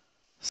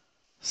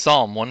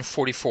Psalm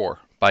 144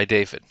 by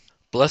David.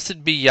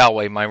 Blessed be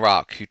Yahweh my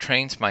rock, who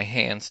trains my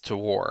hands to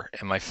war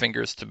and my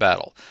fingers to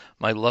battle,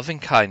 my loving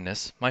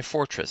kindness, my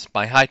fortress,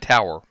 my high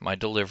tower, my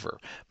deliverer,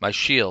 my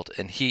shield,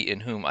 and he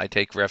in whom I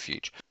take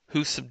refuge,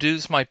 who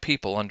subdues my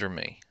people under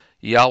me.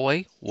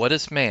 Yahweh, what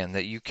is man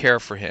that you care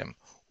for him,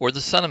 or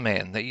the son of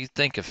man that you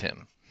think of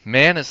him?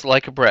 Man is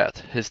like a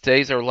breath, his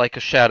days are like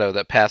a shadow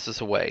that passes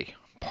away.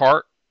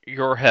 Part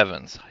your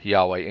heavens,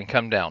 Yahweh, and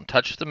come down.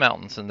 Touch the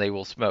mountains, and they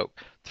will smoke.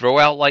 Throw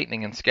out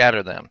lightning and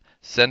scatter them.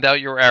 Send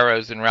out your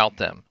arrows and rout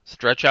them.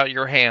 Stretch out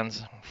your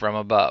hands from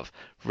above.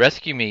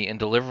 Rescue me and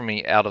deliver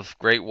me out of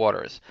great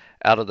waters,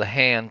 out of the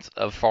hands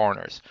of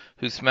foreigners,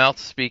 whose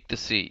mouths speak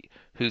deceit,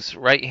 whose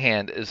right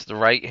hand is the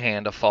right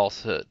hand of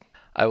falsehood.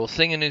 I will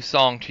sing a new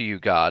song to you,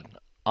 God.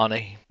 On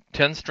a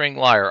 10-string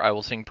lyre I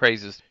will sing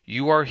praises.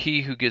 You are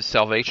he who gives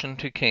salvation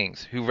to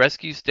kings, who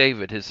rescues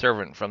David his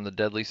servant from the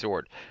deadly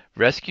sword.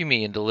 Rescue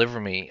me and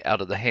deliver me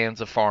out of the hands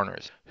of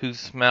foreigners,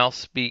 whose mouths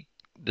speak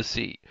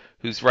deceit,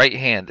 whose right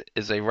hand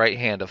is a right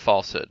hand of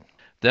falsehood.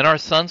 Then our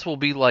sons will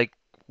be like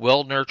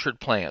well-nurtured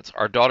plants,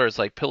 our daughters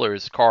like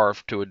pillars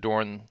carved to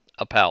adorn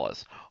a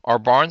palace. Our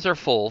barns are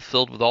full,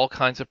 filled with all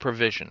kinds of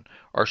provision.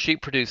 Our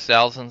sheep produce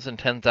thousands and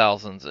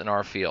 10,000s in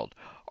our field.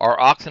 Our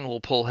oxen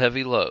will pull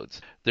heavy loads.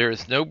 There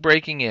is no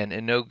breaking in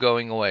and no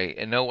going away,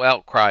 and no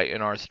outcry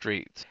in our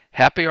streets.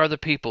 Happy are the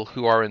people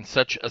who are in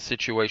such a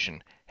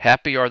situation.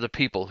 Happy are the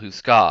people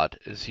whose God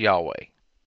is Yahweh.